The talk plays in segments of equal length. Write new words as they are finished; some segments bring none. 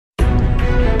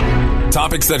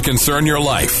Topics that concern your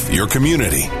life, your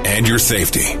community, and your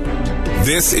safety.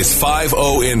 This is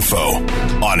 5-0 Info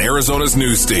on Arizona's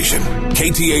news station,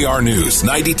 KTAR News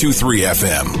 92.3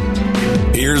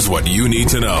 FM. Here's what you need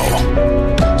to know.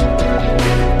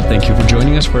 Thank you for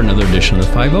joining us for another edition of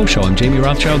the 5-0 Show. I'm Jamie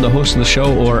Rothschild, the host of the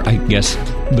show, or I guess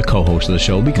the co-host of the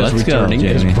show, because returning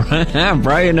is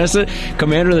Brian Essa,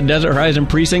 commander of the Desert Horizon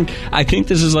Precinct. I think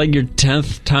this is like your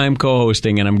 10th time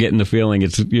co-hosting, and I'm getting the feeling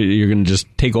you're going to just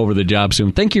take over the job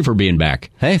soon. Thank you for being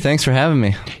back. Hey, thanks for having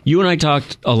me. You and I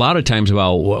talked a lot of times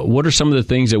about what are some of the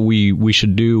things that we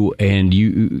should do,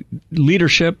 and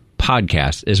leadership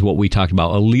podcast is what we talked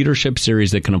about, a leadership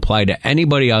series that can apply to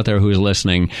anybody out there who's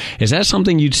listening. Is that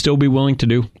something you'd still be willing to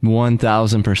do?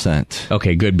 1,000%.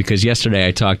 Okay, good, because yesterday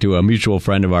I talked to a mutual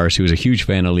friend of ours who's a huge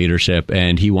fan of leadership,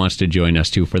 and he wants to join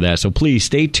us too for that. So please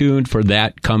stay tuned for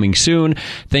that coming soon.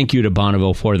 Thank you to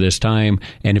Bonneville for this time.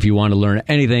 And if you want to learn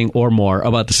anything or more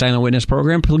about the Silent Witness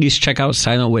program, please check out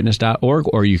silentwitness.org,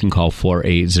 or you can call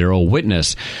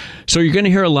 480-WITNESS. So you're going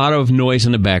to hear a lot of noise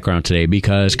in the background today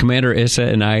because Commander Essa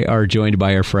and I are joined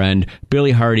by our friend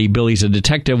Billy Hardy. Billy's a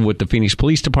detective with the Phoenix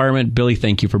Police Department. Billy,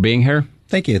 thank you for being here.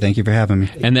 Thank you. Thank you for having me.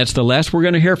 And that's the last we're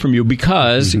going to hear from you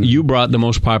because you brought the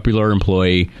most popular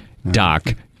employee,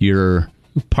 Doc, your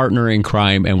partner in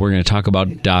crime, and we're going to talk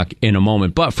about Doc in a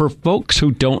moment. But for folks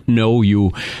who don't know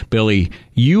you, Billy,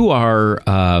 you are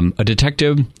a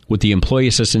detective with the Employee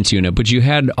Assistance Unit, but you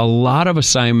had a lot of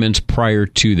assignments prior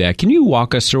to that. Can you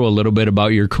walk us through a little bit about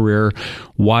your career,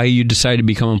 why you decided to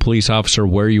become a police officer,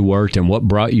 where you worked, and what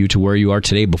brought you to where you are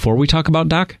today before we talk about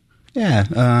Doc? Yeah,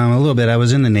 a little bit. I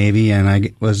was in the Navy, and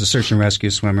I was a search and rescue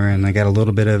swimmer, and I got a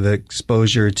little bit of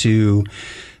exposure to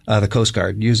the Coast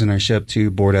Guard, using our ship to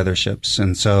board other ships.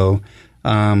 And so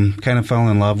kind of fell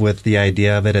in love with the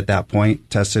idea of it at that point.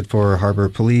 Tested for Harbor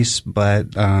Police,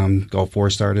 but Gulf War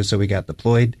started, so we got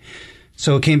deployed.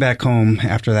 So came back home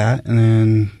after that and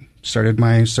then started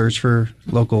my search for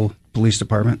local police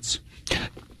departments.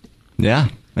 Yeah.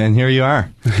 And here you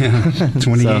are.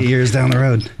 28 years down the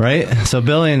road. Right? So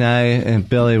Billy and I, I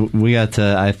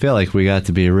feel like we got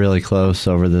to be really close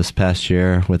over this past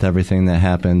year with everything that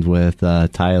happened with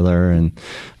Tyler and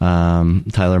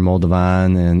Tyler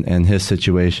Moldovan and his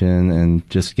situation, and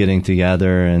just getting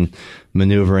together and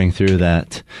maneuvering through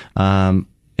that.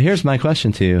 Here's my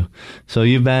question to you. So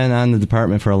you've been on the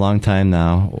department for a long time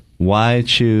now. Why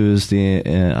choose the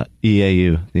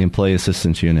EAU, the Employee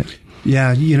Assistance Unit?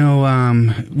 Yeah,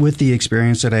 with the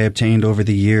experience that I obtained over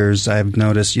the years, I've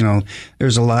noticed,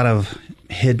 there's a lot of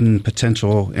hidden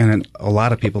potential and a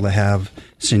lot of people that have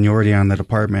seniority on the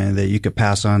department that you could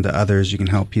pass on to others. You can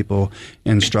help people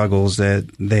in struggles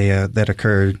that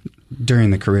occur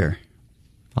during the career.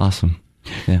 Awesome.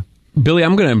 Yeah. Billy,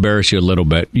 I'm going to embarrass you a little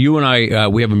bit. You and I,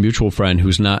 we have a mutual friend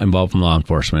who's not involved in law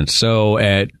enforcement. So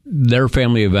at their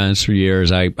family events for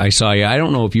years, I saw you. I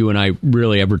don't know if you and I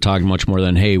really ever talked much more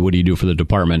than, hey, what do you do for the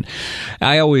department?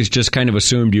 I always just kind of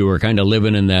assumed you were kind of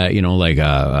living in that, like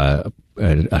a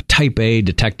type A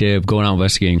detective going out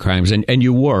investigating crimes, and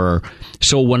you were.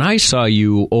 So when I saw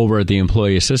you over at the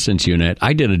Employee Assistance Unit,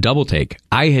 I did a double take.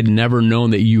 I had never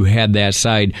known that you had that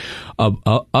side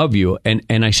of you, and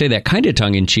I say that kind of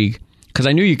tongue in cheek because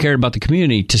I knew you cared about the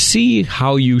community. To see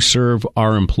how you serve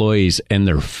our employees and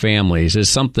their families is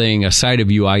something, a side of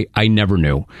you I never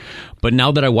knew. But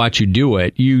now that I watch you do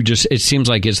it, it seems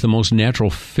like it's the most natural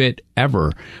fit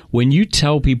ever. When you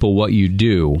tell people what you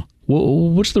do,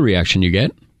 what's the reaction you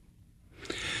get?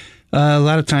 A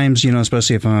lot of times,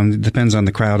 especially if depends on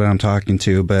the crowd that I'm talking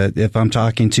to, but if I'm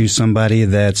talking to somebody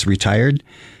that's retired,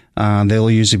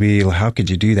 they'll usually be, how could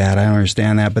you do that? I don't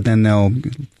understand that. But then they'll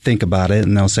think about it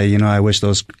and they'll say, I wish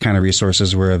those kind of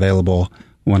resources were available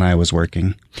when I was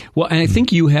working. Well, and I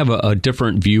think you have a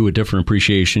different view, a different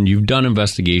appreciation. You've done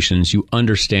investigations. You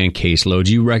understand caseloads.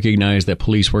 You recognize that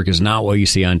police work is not what you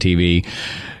see on TV.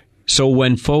 So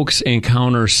when folks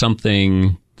encounter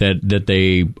something that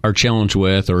they are challenged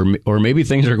with, or maybe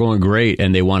things are going great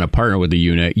and they want to partner with the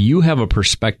unit, you have a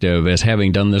perspective as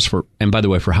having done this for, and by the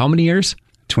way, for how many years?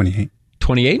 28.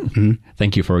 28? Mm-hmm.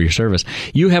 Thank you for your service.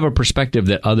 You have a perspective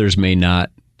that others may not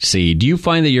see. Do you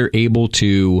find that you're able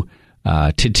to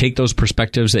take those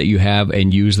perspectives that you have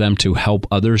and use them to help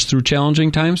others through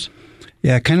challenging times?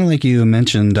 Yeah, kind of like you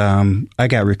mentioned, I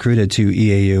got recruited to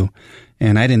EAU.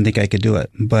 And I didn't think I could do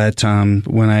it. But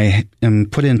when I am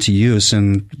put into use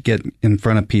and get in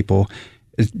front of people,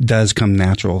 it does come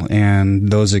natural.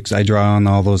 And I draw on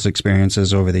all those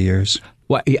experiences over the years.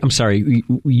 Well, I'm sorry,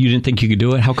 you didn't think you could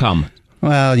do it? How come?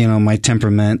 Well, my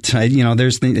temperament. I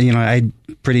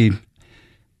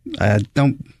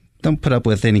don't don't put up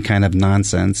with any kind of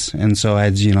nonsense. And so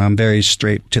I'm very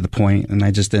straight to the point, and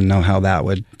I just didn't know how that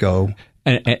would go.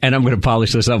 And I'm going to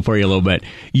polish this up for you a little bit.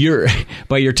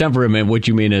 By your temperament, what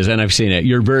you mean is, and I've seen it,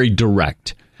 you're very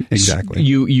direct. Exactly.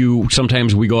 You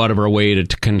sometimes we go out of our way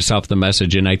to kind of soften the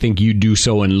message, and I think you do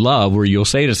so in love, where you'll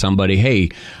say to somebody, "Hey,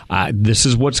 this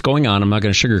is what's going on. I'm not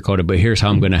going to sugarcoat it, but here's how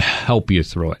I'm going to help you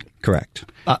through it." Correct.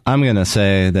 I'm going to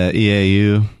say that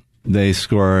EAU, they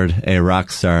scored a rock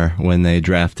star when they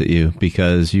drafted you,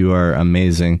 because you are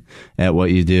amazing at what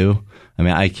you do. I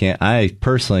mean, I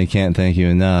personally can't thank you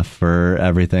enough for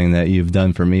everything that you've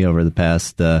done for me over the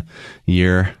past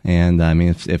year. And I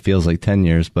mean, it feels like 10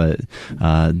 years, but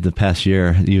the past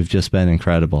year, you've just been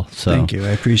incredible. So thank you. I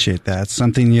appreciate that. It's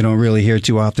something you don't really hear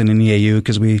too often in EAU,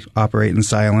 because we operate in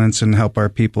silence and help our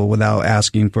people without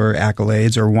asking for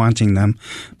accolades or wanting them.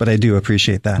 But I do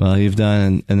appreciate that. Well, you've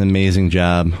done an amazing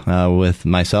job with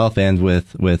myself and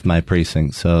with my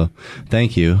precinct. So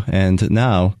thank you. And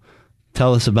now,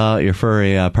 tell us about your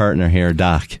furry partner here,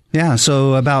 Doc. Yeah,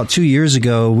 so about 2 years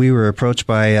ago, we were approached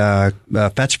by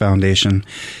Fetch Foundation,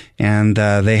 and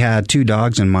they had 2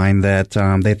 dogs in mind that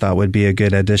they thought would be a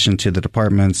good addition to the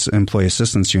department's employee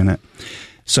assistance unit.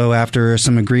 So after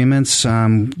some agreements,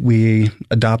 we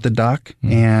adopted Doc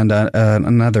and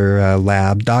another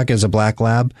lab. Doc is a black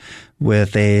lab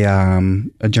with a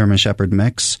German Shepherd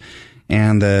mix.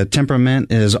 And the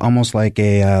temperament is almost like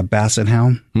a basset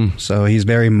hound. So he's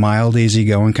very mild,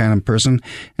 easygoing kind of person.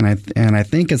 And I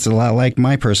think it's a lot like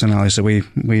my personality. So we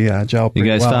gel pretty well. You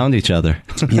guys found each other.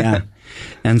 Yeah.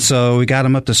 And so we got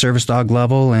him up to service dog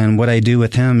level. And what I do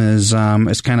with him is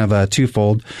kind of a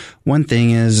twofold. One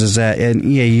thing is that in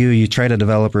EAU, you try to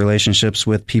develop relationships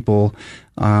with people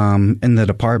in the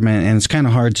department, and it's kind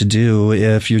of hard to do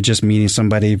if you're just meeting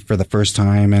somebody for the first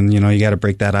time, and you got to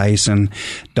break that ice. And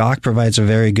Doc provides a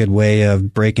very good way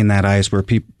of breaking that ice, where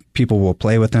people will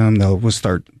play with him. We'll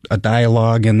start a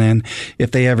dialogue, and then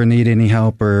if they ever need any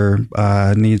help or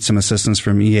need some assistance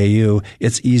from EAU,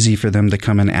 it's easy for them to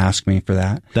come and ask me for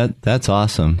that. That's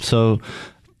awesome. So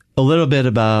a little bit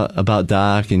about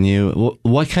Doc and you.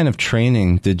 What kind of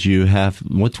training did you have?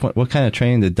 What kind of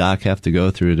training did Doc have to go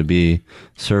through to be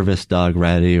service dog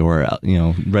ready, or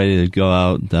ready to go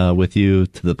out with you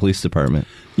to the police department?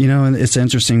 And it's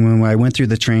interesting. When I went through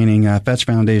the training, Fetch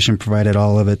Foundation provided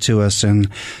all of it to us, and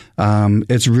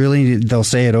it's really, they'll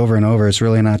say it over and over, it's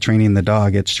really not training the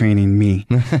dog, it's training me.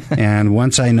 And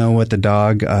once I know what the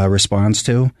dog responds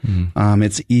to,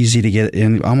 it's easy to get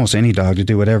in almost any dog to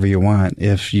do whatever you want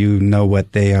if you know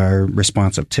what they are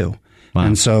responsive to. Wow.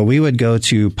 And so we would go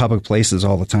to public places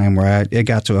all the time, where it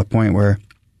got to a point where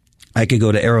I could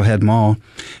go to Arrowhead Mall,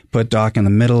 put Doc in the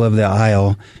middle of the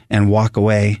aisle and walk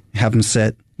away, have him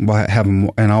sit,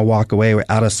 and I'll walk away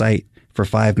out of sight for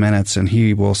 5 minutes, and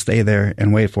he will stay there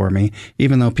and wait for me.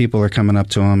 Even though people are coming up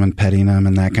to him and petting him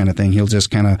and that kind of thing, he'll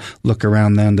just kind of look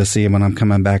around then to see when I'm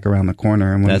coming back around the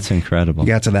corner. And when that's incredible.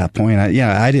 Got to that point,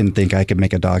 I didn't think I could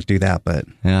make a dog do that, but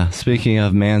yeah. Speaking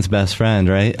of man's best friend,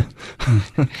 right?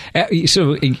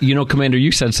 So, Commander,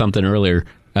 you said something earlier.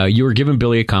 You were giving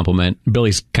Billy a compliment.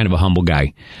 Billy's kind of a humble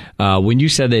guy. When you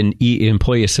said an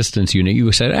employee assistance unit,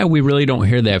 you said, we really don't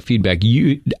hear that feedback.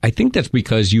 I think that's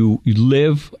because you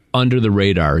live under the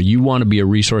radar. You want to be a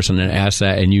resource and an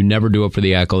asset, and you never do it for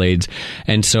the accolades.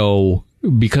 And so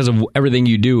because of everything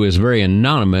you do is very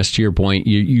anonymous, to your point,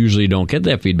 you usually don't get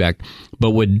that feedback.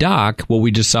 But with Doc, what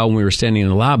we just saw when we were standing in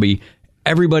the lobby,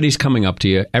 everybody's coming up to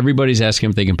you. Everybody's asking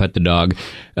if they can pet the dog.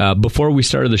 Before we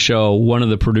started the show, one of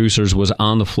the producers was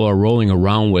on the floor rolling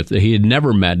around he had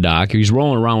never met Doc. He's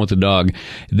rolling around with the dog.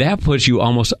 That puts you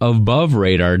almost above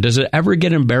radar. Does it ever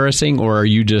get embarrassing, or are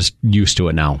you just used to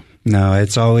it now? No,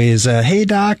 it's always, hey,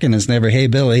 Doc, and it's never, hey,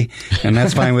 Billy, and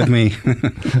that's fine with me.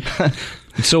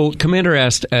 So Commander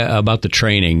asked about the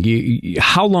training. You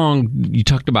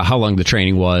talked about how long the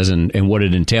training was and what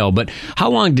it entailed, but how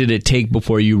long did it take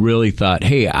before you really thought,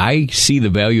 hey, I see the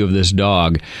value of this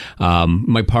dog.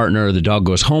 My partner, the dog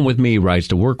goes home with me, rides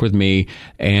to work with me.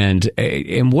 And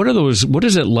what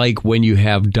is it like when you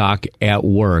have Doc at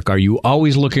work? Are you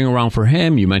always looking around for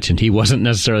him? You mentioned he wasn't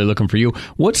necessarily looking for you.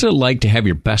 What's it like to have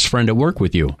your best friend at work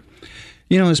with you?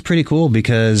 It's pretty cool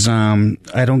because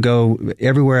I don't go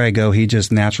everywhere I go. He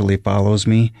just naturally follows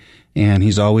me, and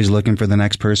he's always looking for the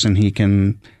next person he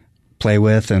can play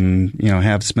with and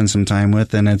spend some time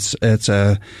with. And it's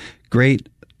a great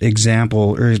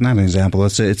example, or not an example.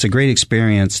 It's a great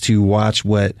experience to watch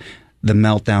what the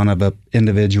meltdown of an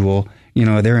individual.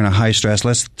 They're in a high stress.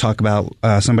 Let's talk about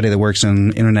somebody that works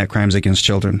in internet crimes against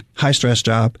children. High stress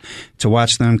job. To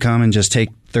watch them come and just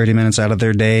take 30 minutes out of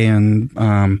their day and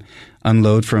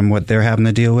unload from what they're having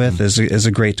to deal with is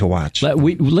a great to watch.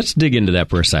 Let's dig into that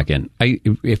for a second.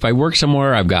 If I work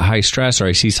somewhere, I've got high stress, or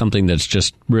I see something that's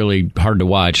just really hard to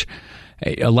watch,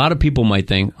 a lot of people might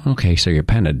think, okay, so you're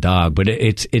petting a dog, but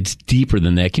it's deeper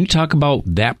than that. Can you talk about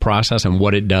that process and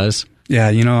what it does? Yeah,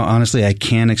 honestly, I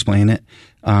can't explain it.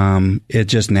 It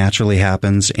just naturally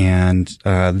happens, and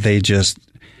they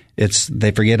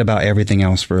forget about everything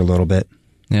else for a little bit.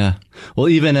 Yeah. Well,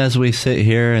 even as we sit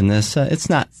here in this, it's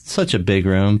not such a big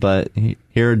room, but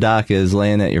here Doc is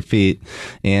laying at your feet.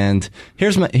 And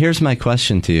here's my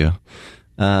question to you.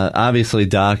 Obviously,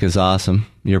 Doc is awesome,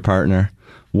 your partner.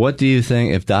 What do you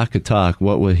think, if Doc could talk,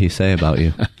 what would he say about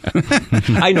you?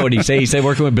 I know what he'd say. He'd say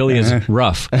working with Billy is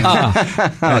rough.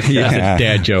 That's a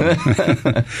dad joke.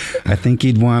 I think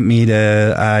he'd want me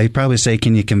to, he'd probably say,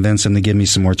 can you convince him to give me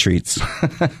some more treats?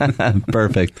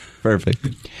 Perfect.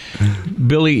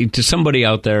 Billy, to somebody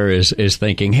out there is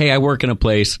thinking, hey, I work in a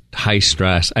place, high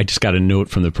stress. I just got a note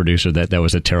from the producer that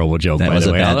was a terrible joke, by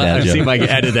the way. I'll see if I can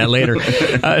edit that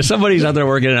later. Somebody's out there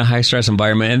working in a high stress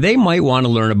environment, and they might want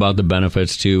to learn about the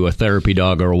benefits to a therapy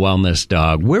dog or a wellness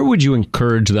dog. Where would you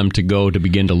encourage them to go to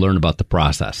begin to learn about the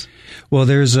process? Well,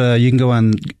 you can go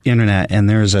on internet, and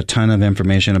there's a ton of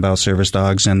information about service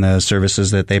dogs and the services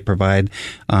that they provide,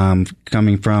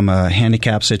 coming from a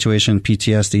handicap situation,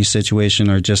 PTSD situation,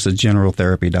 or just a general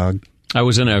therapy dog. I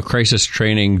was in a crisis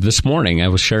training this morning. I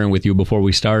was sharing with you before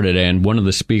we started, and one of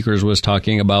the speakers was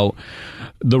talking about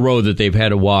the road that they've had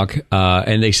to walk,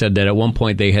 and they said that at one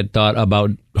point they had thought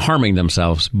about harming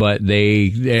themselves,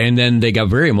 and then they got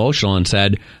very emotional and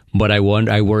said, but I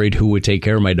worried who would take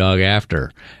care of my dog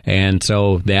after. And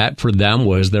so that for them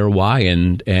was their why.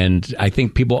 And I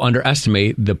think people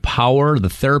underestimate the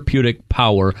therapeutic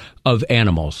power of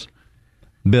animals.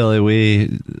 Billy,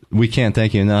 we can't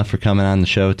thank you enough for coming on the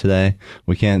show today.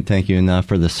 We can't thank you enough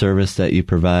for the service that you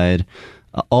provide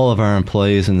all of our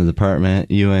employees in the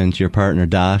department, you and your partner,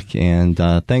 Doc, and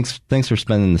thanks for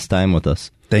spending this time with us.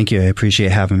 Thank you. I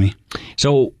appreciate having me.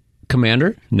 So,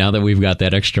 Commander, now that we've got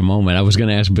that extra moment, I was going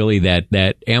to ask Billy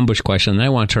that ambush question, and I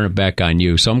want to turn it back on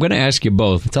you. So I'm going to ask you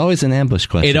both. It's always an ambush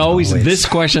question. This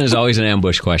question is always an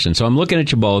ambush question. So I'm looking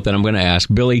at you both, and I'm going to ask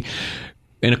Billy,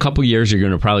 in a couple years, you're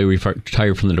going to probably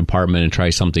retire from the department and try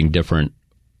something different,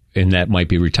 and that might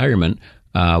be retirement.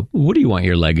 What do you want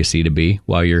your legacy to be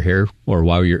while you're here, or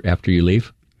after you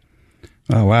leave?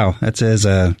 Oh, wow. That is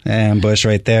an ambush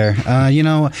right there.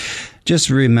 Just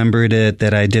remembered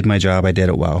that I did my job. I did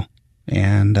it well.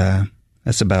 And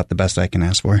that's about the best I can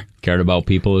ask for. Cared about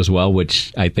people as well,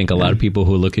 which I think a lot of people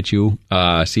who look at you,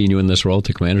 seeing you in this role,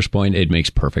 to Commander's point, it makes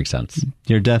perfect sense.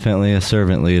 You're definitely a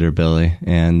servant leader, Billy,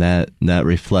 and that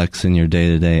reflects in your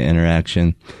day-to-day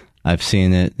interaction. I've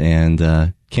seen it,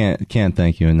 and can't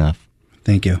thank you enough.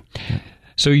 Thank you.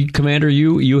 So, Commander,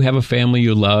 you have a family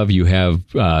you love. You have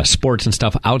sports and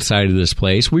stuff outside of this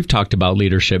place. We've talked about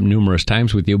leadership numerous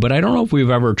times with you, but I don't know if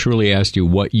we've ever truly asked you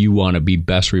what you want to be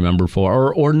best remembered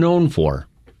for or known for.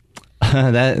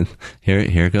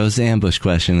 Here goes the ambush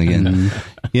question again.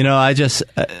 I just,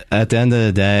 at the end of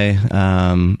the day,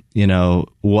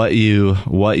 what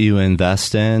you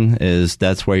invest in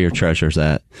that's where your treasure's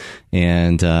at.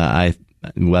 And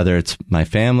whether it's my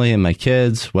family and my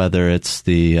kids, whether it's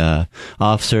the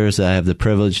officers that I have the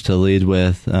privilege to lead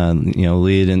with,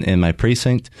 lead in my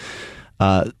precinct,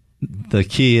 the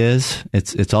key is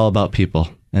it's all about people,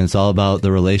 and it's all about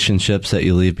the relationships that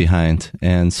you leave behind.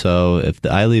 And so if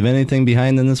I leave anything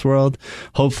behind in this world,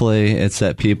 hopefully it's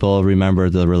that people remember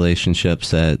the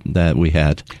relationships that we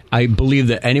had. I believe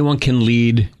that anyone can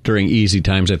lead during easy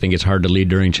times. I think it's hard to lead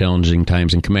during challenging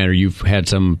times. And Commander, you've had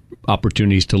some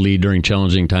opportunities to lead during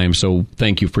challenging times. So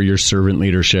thank you for your servant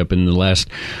leadership in the last,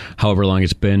 however long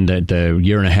it's been, the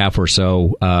year and a half or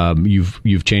so.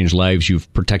 You've changed lives,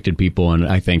 you've protected people, and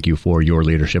I thank you for your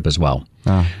leadership as well.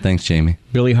 Oh, thanks, Jamie.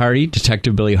 Billy Hardy,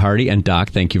 Detective Billy Hardy, and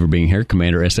Doc, thank you for being here.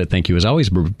 Commander Essa, thank you as always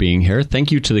for being here.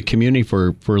 Thank you to the community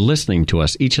for listening to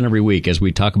us each and every week as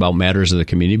we talk about matters of the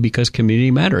community, because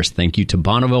community matters. Thank you to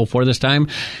Bonneville for this time,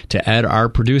 to Ed, our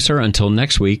producer. Until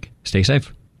next week, stay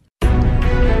safe.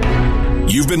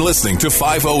 You've been listening to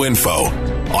 5-0 Info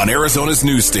on Arizona's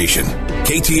news station,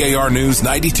 KTAR News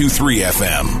 92.3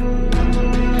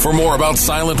 FM. For more about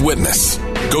Silent Witness,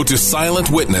 go to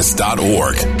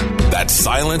silentwitness.org. That's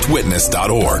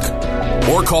silentwitness.org.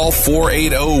 Or call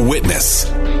 480-WITNESS.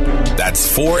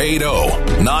 That's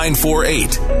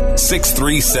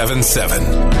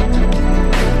 480-948-6377.